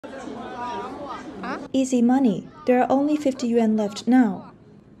Easy money. There are only 50 yuan left now.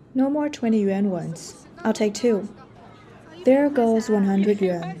 No more 20 yuan ones. I'll take two. There goes 100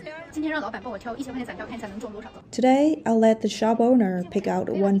 yuan. Today, I'll let the shop owner pick out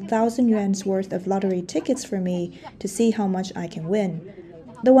 1,000 yuan's worth of lottery tickets for me to see how much I can win.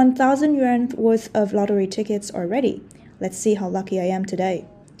 The 1,000 yuan worth of lottery tickets are ready. Let's see how lucky I am today.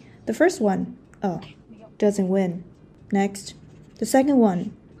 The first one, doesn't win. Next. The second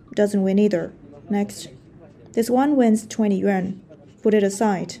one, doesn't win either. Next. This one wins 20 yuan. Put it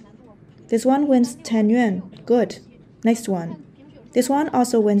aside. This one wins 10 yuan. Good. Next one. This one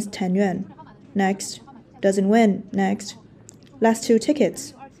also wins 10 yuan. Next. Doesn't win. Next. Last two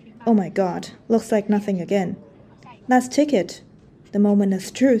tickets. Oh my god, looks like nothing again. Last ticket. The moment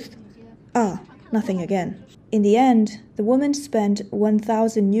of truth. Nothing again. In the end, the woman spent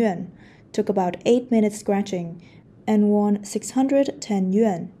 1,000 yuan, took about 8 minutes scratching, and won 610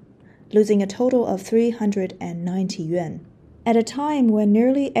 yuan, losing a total of 390 yuan. At a time when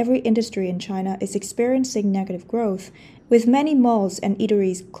nearly every industry in China is experiencing negative growth, with many malls and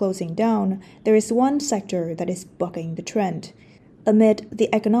eateries closing down, there is one sector that is bucking the trend. Amid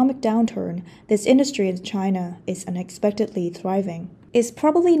the economic downturn, this industry in China is unexpectedly thriving. It's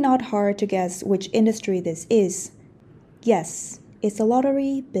probably not hard to guess which industry this is. Yes, it's a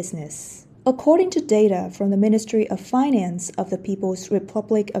lottery business. According to data from the Ministry of Finance of the People's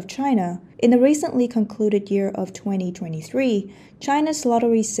Republic of China, in the recently concluded year of 2023, China's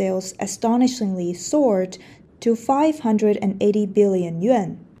lottery sales astonishingly soared to 580 billion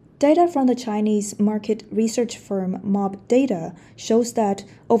yuan. Data from the Chinese market research firm Mob Data shows that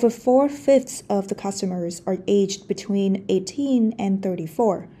over 4/5 of the customers are aged between 18 and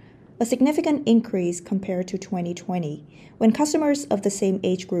 34, a significant increase compared to 2020, when customers of the same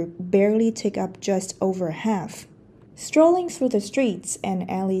age group barely take up just over half. Strolling through the streets and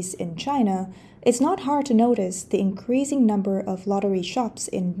alleys in China, it's not hard to notice the increasing number of lottery shops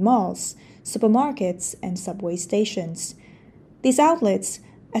in malls, supermarkets, and subway stations. These outlets,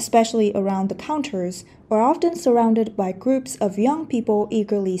 especially around the counters, are often surrounded by groups of young people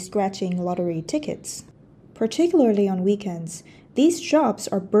eagerly scratching lottery tickets. Particularly on weekends, these shops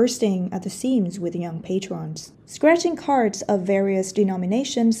are bursting at the seams with young patrons. Scratching cards of various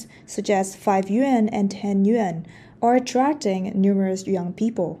denominations, such as 5 yuan and 10 yuan, are attracting numerous young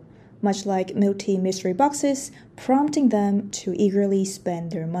people, much like multi-mystery boxes, prompting them to eagerly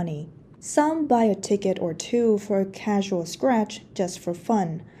spend their money. Some buy a ticket or two for a casual scratch just for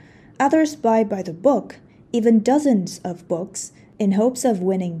fun. Others buy by the book, even dozens of books, in hopes of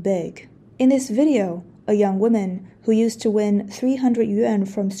winning big. In this video, a young woman who used to win 300 yuan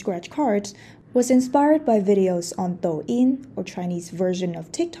from scratch cards was inspired by videos on Douyin, or Chinese version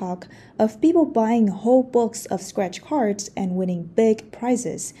of TikTok, of people buying whole books of scratch cards and winning big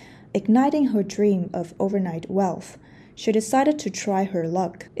prizes, igniting her dream of overnight wealth. She decided to try her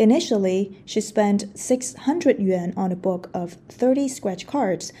luck. Initially, she spent 600 yuan on a book of 30 scratch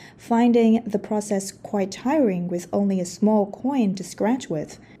cards, finding the process quite tiring with only a small coin to scratch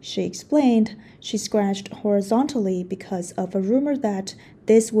with. She explained she scratched horizontally because of a rumor that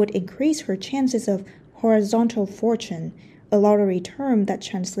this would increase her chances of horizontal fortune, a lottery term that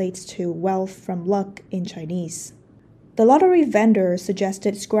translates to wealth from luck in Chinese. The lottery vendor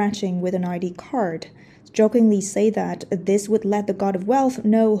suggested scratching with an ID card, jokingly say that this would let the god of wealth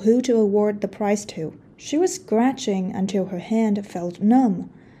know who to award the prize to. She was scratching until her hand felt numb,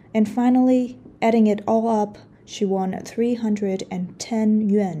 and finally, adding it all up, she won 310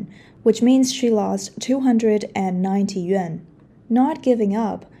 yuan, which means she lost 290 yuan. Not giving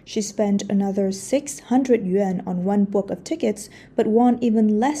up, she spent another 600 yuan on one book of tickets, but won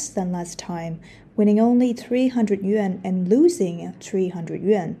even less than last time, winning only 300 yuan and losing 300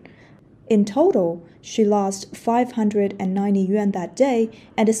 yuan. In total, she lost 590 yuan that day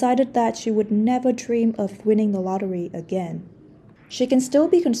and decided that she would never dream of winning the lottery again. She can still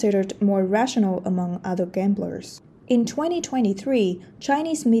be considered more rational among other gamblers. In 2023,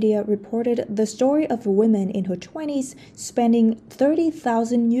 Chinese media reported the story of a woman in her 20s spending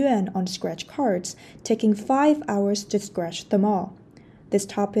 30,000 yuan on scratch cards, taking 5 hours to scratch them all. This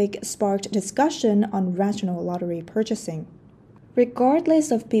topic sparked discussion on rational lottery purchasing.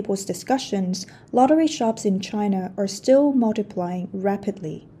 Regardless of people's discussions, lottery shops in China are still multiplying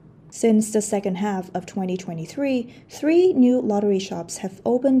rapidly. Since the second half of 2023, 3 new lottery shops have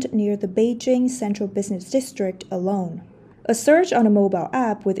opened near the Beijing Central Business District alone. A search on a mobile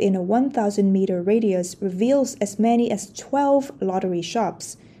app within a 1,000-meter radius reveals as many as 12 lottery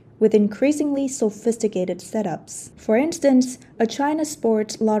shops. with increasingly sophisticated setups. For instance, a China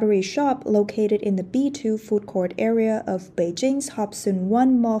sports lottery shop located in the B2 food court area of Beijing's Hobson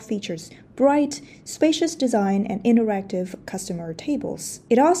 1 Mall features bright, spacious design and interactive customer tables.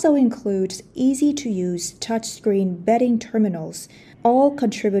 It also includes easy-to-use touchscreen betting terminals, all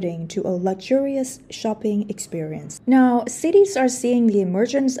contributing to a luxurious shopping experience. Now, cities are seeing the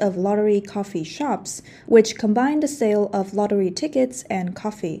emergence of lottery coffee shops, which combine the sale of lottery tickets and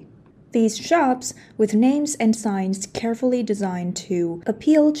coffee. These shops, with names and signs carefully designed to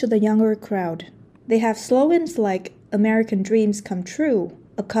appeal to the younger crowd. They have slogans like "American dreams come true,"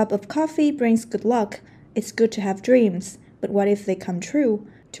 "A cup of coffee brings good luck," "It's good to have dreams, but what if they come true?"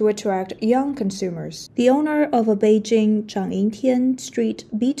 to attract young consumers. The owner of a Beijing Zhangyingtian Street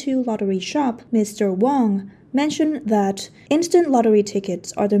B2 lottery shop, Mr. Wang, mentioned that instant lottery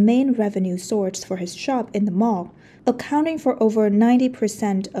tickets are the main revenue source for his shop in the mall, accounting for over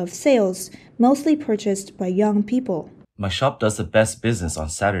 90% of sales, mostly purchased by young people. My shop does the best business on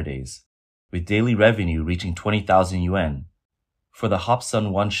Saturdays, with daily revenue reaching 20,000 yuan. For the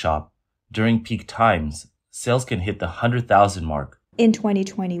Hobson 1 shop, during peak times, sales can hit the 100,000 mark. In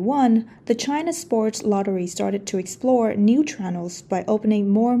 2021, the China Sports Lottery started to explore new channels by opening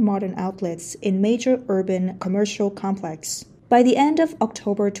more modern outlets in major urban commercial complexes. By the end of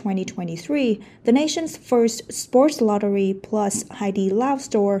October 2023, the nation's first sports lottery plus Haidilao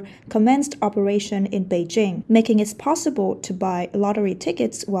store commenced operation in Beijing, making it possible to buy lottery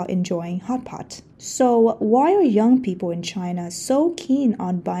tickets while enjoying hot pot. So, why are young people in China so keen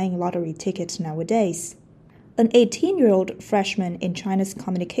on buying lottery tickets nowadays? An 18-year-old freshman in China's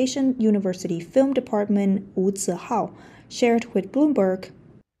Communication University Film Department, Wu Zihao, shared with Bloomberg,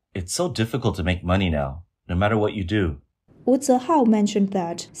 "It's so difficult to make money now, no matter what you do." Wu Zihao mentioned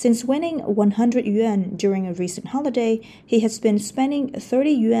that since winning 100 yuan during a recent holiday, he has been spending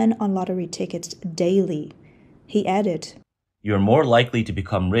 30 yuan on lottery tickets daily. He added, "You're more likely to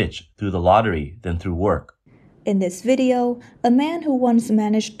become rich through the lottery than through work." In this video, a man who once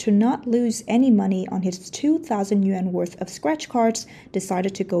managed to not lose any money on his 2,000 yuan worth of scratch cards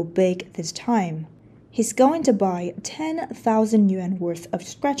decided to go big this time. He's going to buy 10,000 yuan worth of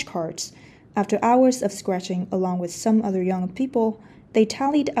scratch cards. After hours of scratching along with some other young people, they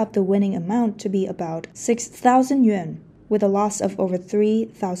tallied up the winning amount to be about 6,000 yuan, with a loss of over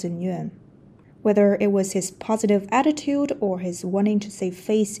 3,000 yuan. Whether it was his positive attitude or his wanting to save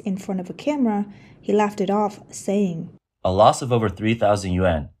face in front of a camera, he laughed it off, saying, "A loss of over 3,000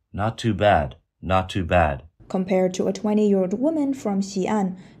 yuan. Not too bad, not too bad." Compared to a 20-year-old woman from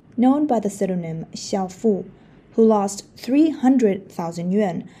Xi'an, known by the pseudonym Xiao Fu, who lost 300,000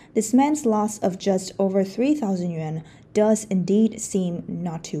 yuan, this man's loss of just over 3,000 yuan does indeed seem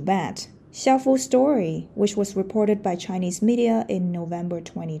not too bad. Xiao Fu's story, which was reported by Chinese media in November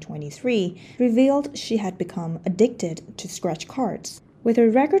 2023, revealed she had become addicted to scratch cards, with her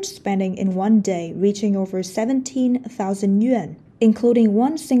record spending in one day reaching over 17,000 yuan, including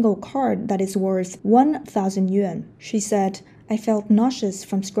one single card that is worth 1,000 yuan. She said, "I felt nauseous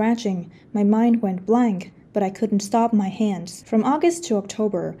from scratching, my mind went blank, but I couldn't stop my hands." From August to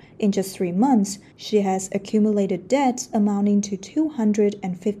October, in just 3 months, she has accumulated debts amounting to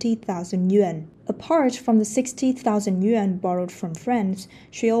 250,000 yuan. Apart from the 60,000 yuan borrowed from friends,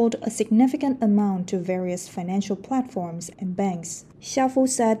 she owed a significant amount to various financial platforms and banks. Xiaofu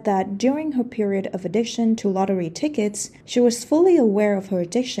said that during her period of addiction to lottery tickets, she was fully aware of her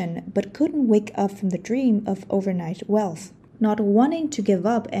addiction but couldn't wake up from the dream of overnight wealth. Not wanting to give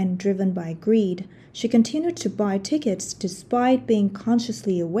up and driven by greed, she continued to buy tickets despite being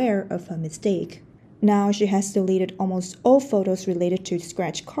consciously aware of her mistake. Now she has deleted almost all photos related to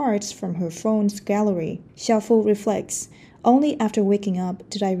scratch cards from her phone's gallery. Xiaofu reflects, "Only after waking up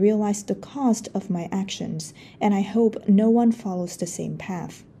did I realize the cost of my actions, and I hope no one follows the same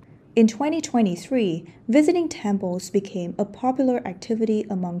path." In 2023, visiting temples became a popular activity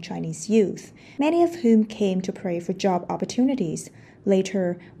among Chinese youth, many of whom came to pray for job opportunities.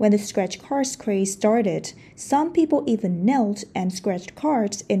 Later, when the scratch cards craze started, some people even knelt and scratched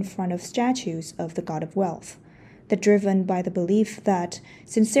cards in front of statues of the god of wealth. They're driven by the belief that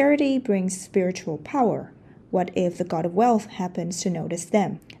sincerity brings spiritual power. What if the god of wealth happens to notice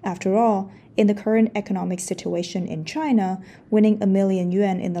them? After all, in the current economic situation in China, winning 1 million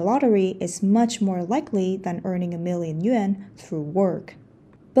yuan in the lottery is much more likely than earning 1 million yuan through work.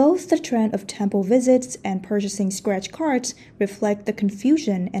 Both the trend of temple visits and purchasing scratch cards reflect the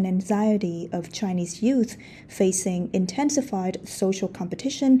confusion and anxiety of Chinese youth facing intensified social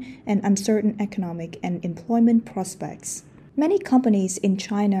competition and uncertain economic and employment prospects. Many companies in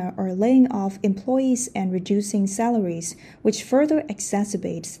China are laying off employees and reducing salaries, which further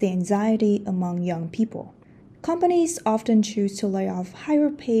exacerbates the anxiety among young people. Companies often choose to lay off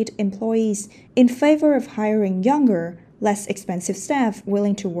higher-paid employees in favor of hiring younger, less expensive staff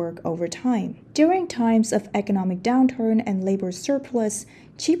willing to work overtime. During times of economic downturn and labor surplus,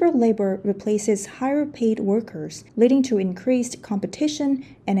 cheaper labor replaces higher-paid workers, leading to increased competition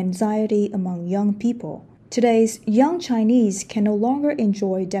and anxiety among young people. Today's young Chinese can no longer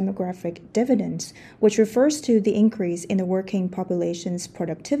enjoy demographic dividends, which refers to the increase in the working population's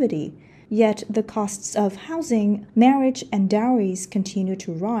productivity. Yet the costs of housing, marriage, and dowries continue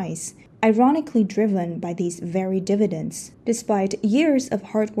to rise, ironically driven by these very dividends. Despite years of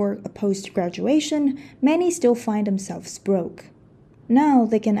hard work post-graduation, many still find themselves broke. Now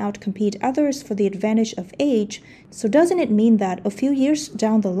they can outcompete others for the advantage of age, so doesn't it mean that a few years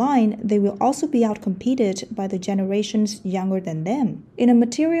down the line they will also be outcompeted by the generations younger than them? In a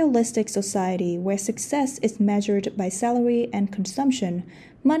materialistic society where success is measured by salary and consumption,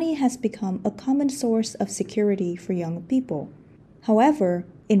 money has become a common source of security for young people. However,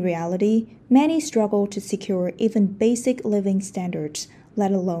 in reality, many struggle to secure even basic living standards,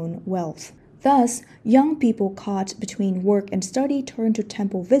 let alone wealth. Thus, young people caught between work and study turn to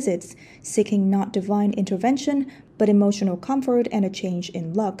temple visits, seeking not divine intervention, but emotional comfort and a change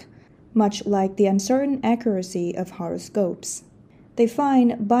in luck, much like the uncertain accuracy of horoscopes. They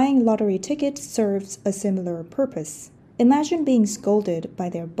find buying lottery tickets serves a similar purpose. Imagine being scolded by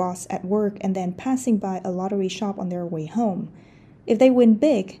their boss at work and then passing by a lottery shop on their way home. If they win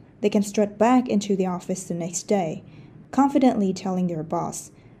big, they can strut back into the office the next day, confidently telling their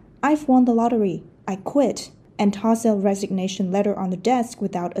boss, "I've won the lottery, I quit," and toss a resignation letter on the desk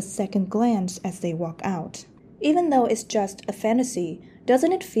without a second glance as they walk out. Even though it's just a fantasy,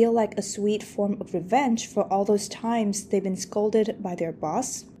 doesn't it feel like a sweet form of revenge for all those times they've been scolded by their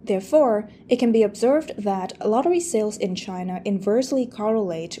boss? Therefore, it can be observed that lottery sales in China inversely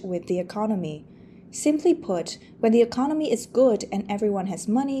correlate with the economy. Simply put, when the economy is good and everyone has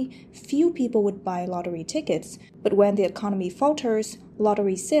money, few people would buy lottery tickets, but when the economy falters,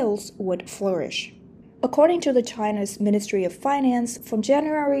 lottery sales would flourish. According to the China's Ministry of Finance, from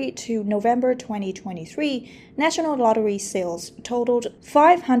January to November 2023, national lottery sales totaled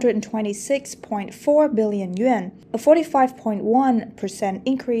 526.4 billion yuan, a 45.1%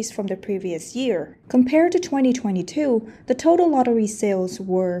 increase from the previous year. Compared to 2022, the total lottery sales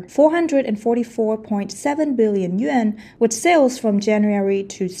were 444.7 billion yuan, with sales from January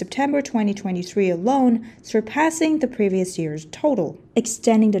to September 2023 alone surpassing the previous year's total.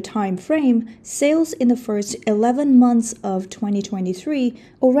 Extending the time frame, sales in the first 11 months of 2023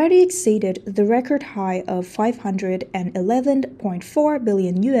 already exceeded the record high of 511.4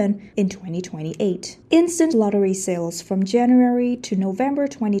 billion yuan in 2028. Instant lottery sales from January to November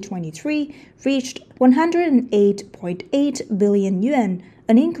 2023 reached 108.8 billion yuan,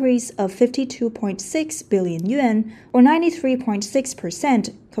 an increase of 52.6 billion yuan, or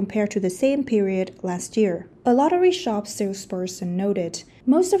 93.6% compared to the same period last year. A lottery shop salesperson noted,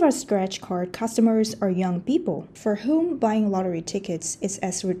 "Most of our scratch card customers are young people, for whom buying lottery tickets is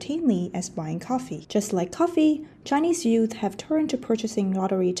as routinely as buying coffee. Just like coffee, Chinese youth have turned to purchasing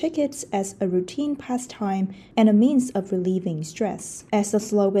lottery tickets as a routine pastime and a means of relieving stress." As the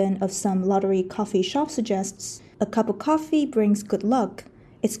slogan of some lottery coffee shop suggests, "A cup of coffee brings good luck.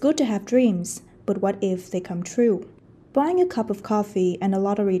 It's good to have dreams, but what if they come true?" Buying a cup of coffee and a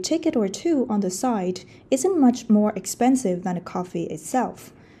lottery ticket or two on the side isn't much more expensive than a coffee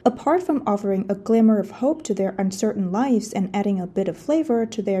itself. Apart from offering a glimmer of hope to their uncertain lives and adding a bit of flavor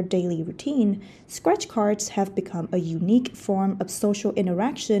to their daily routine, scratch cards have become a unique form of social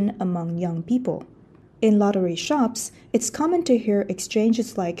interaction among young people. In lottery shops, it's common to hear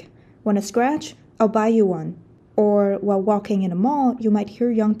exchanges like, "Want a scratch? I'll buy you one." Or while walking in a mall, you might hear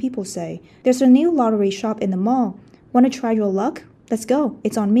young people say, "There's a new lottery shop in the mall. Want to try your luck? Let's go,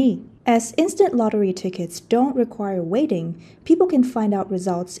 it's on me." As instant lottery tickets don't require waiting, people can find out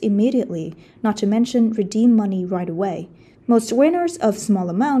results immediately, not to mention redeem money right away. Most winners of small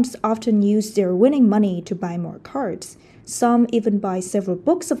amounts often use their winning money to buy more cards. Some even buy several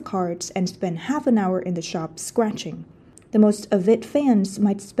books of cards and spend half an hour in the shop scratching. The most avid fans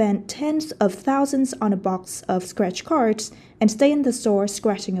might spend tens of thousands on a box of scratch cards and stay in the store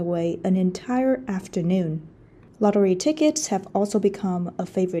scratching away an entire afternoon. Lottery tickets have also become a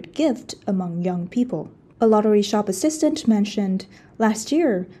favorite gift among young people. A lottery shop assistant mentioned, "Last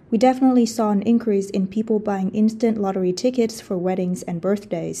year, we definitely saw an increase in people buying instant lottery tickets for weddings and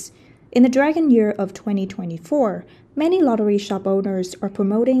birthdays. In the dragon year of 2024, Many lottery shop owners are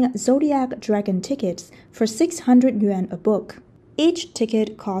promoting Zodiac Dragon tickets for 600 yuan a book. Each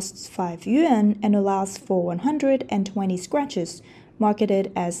ticket costs 5 yuan and allows for 120 scratches,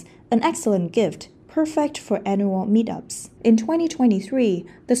 marketed as an excellent gift, perfect for annual meetups. In 2023,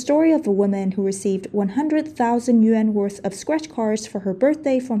 the story of a woman who received 100,000 yuan worth of scratch cards for her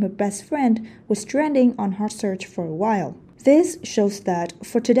birthday from her best friend was trending on Hot Search for a while. This shows that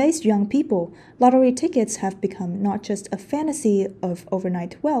for today's young people, lottery tickets have become not just a fantasy of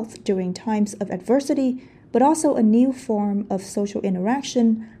overnight wealth during times of adversity, but also a new form of social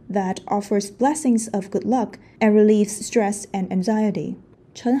interaction that offers blessings of good luck and relieves stress and anxiety.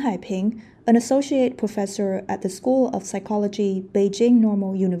 Chen Haiping, an associate professor at the School of Psychology, Beijing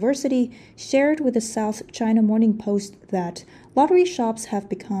Normal University, shared with the South China Morning Post that lottery shops have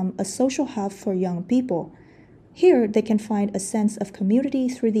become a social hub for young people. Here, they can find a sense of community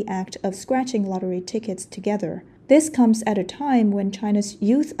through the act of scratching lottery tickets together. This comes at a time when China's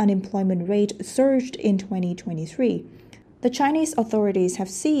youth unemployment rate surged in 2023. The Chinese authorities have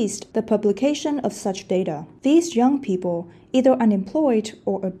seized the publication of such data. These young people, either unemployed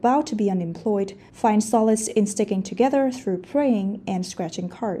or about to be unemployed, find solace in sticking together through praying and scratching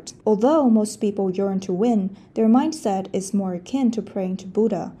cards. Although most people yearn to win, their mindset is more akin to praying to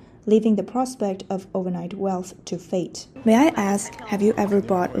Buddha, leaving the prospect of overnight wealth to fate. May I ask, have you ever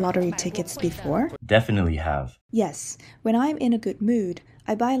bought lottery tickets before? Definitely have. Yes, when I'm in a good mood,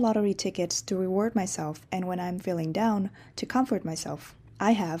 I buy lottery tickets to reward myself, and when I'm feeling down, to comfort myself.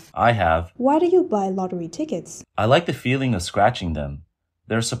 I have. Why do you buy lottery tickets? I like the feeling of scratching them.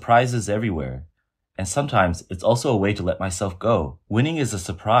 There are surprises everywhere. And sometimes it's also a way to let myself go. Winning is a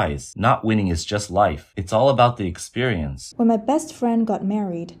surprise. Not winning is just life. It's all about the experience. When my best friend got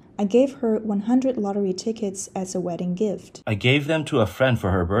married, I gave her 100 lottery tickets as a wedding gift. I gave them to a friend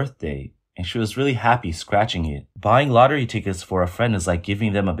for her birthday, and she was really happy scratching it. Buying lottery tickets for a friend is like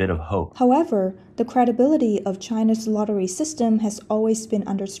giving them a bit of hope. However, the credibility of China's lottery system has always been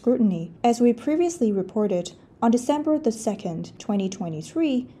under scrutiny. As we previously reported, on December the 2nd,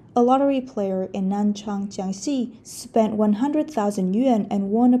 2023, a lottery player in Nanchang, Jiangxi, spent 100,000 yuan and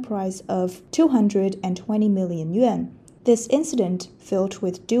won a prize of 220 million yuan. This incident, filled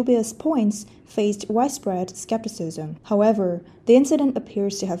with dubious points, faced widespread skepticism. However, the incident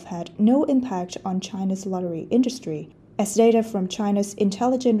appears to have had no impact on China's lottery industry, as data from China's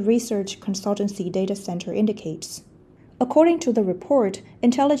Intelligent Research Consultancy Data Center indicates. According to the report,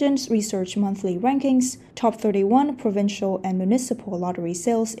 Intelligence Research Monthly Rankings, top 31 provincial and municipal lottery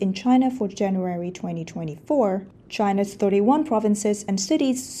sales in China for January 2024, China's 31 provinces and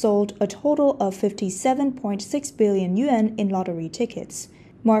cities sold a total of 57.6 billion yuan in lottery tickets,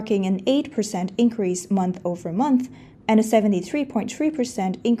 marking an 8% increase month over month and a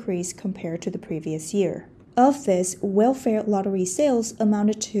 73.3% increase compared to the previous year. Of this, welfare lottery sales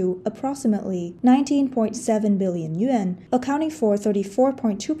amounted to approximately 19.7 billion yuan, accounting for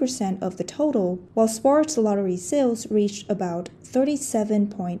 34.2% of the total, while sports lottery sales reached about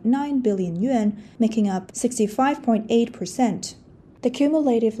 37.9 billion yuan, making up 65.8%. The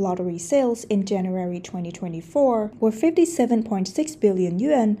cumulative lottery sales in January 2024 were 57.6 billion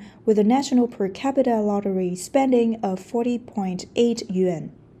yuan, with a national per capita lottery spending of 40.8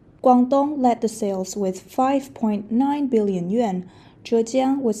 yuan. Guangdong led the sales with 5.9 billion yuan.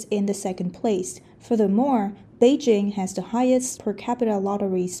 Zhejiang was in the second place. Furthermore, Beijing has the highest per capita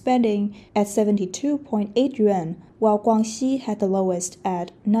lottery spending at 72.8 yuan, while Guangxi had the lowest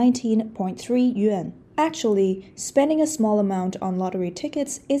at 19.3 yuan. Actually, spending a small amount on lottery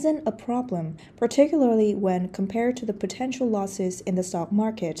tickets isn't a problem, particularly when compared to the potential losses in the stock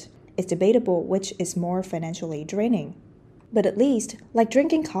market. It's debatable which is more financially draining. But at least, like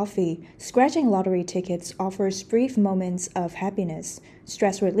drinking coffee, scratching lottery tickets offers brief moments of happiness,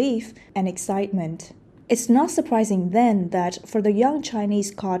 stress relief, and excitement. It's not surprising then that for the young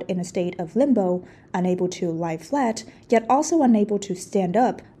Chinese caught in a state of limbo, unable to lie flat, yet also unable to stand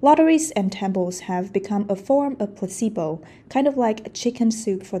up, lotteries and temples have become a form of placebo, kind of like a chicken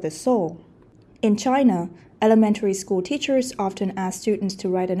soup for the soul. In China, elementary school teachers often ask students to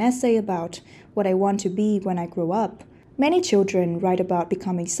write an essay about what I want to be when I grow up. Many children write about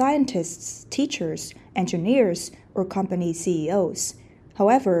becoming scientists, teachers, engineers, or company CEOs.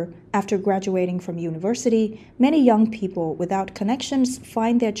 However, after graduating from university, many young people without connections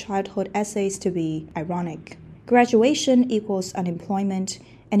find their childhood essays to be ironic. Graduation equals unemployment,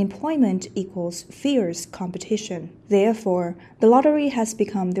 and employment equals fierce competition. Therefore, the lottery has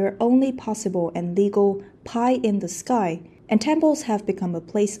become their only possible and legal pie in the sky, and temples have become a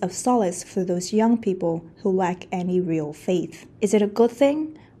place of solace for those young people who lack any real faith. Is it a good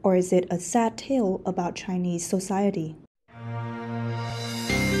thing? Or is it a sad tale about Chinese society?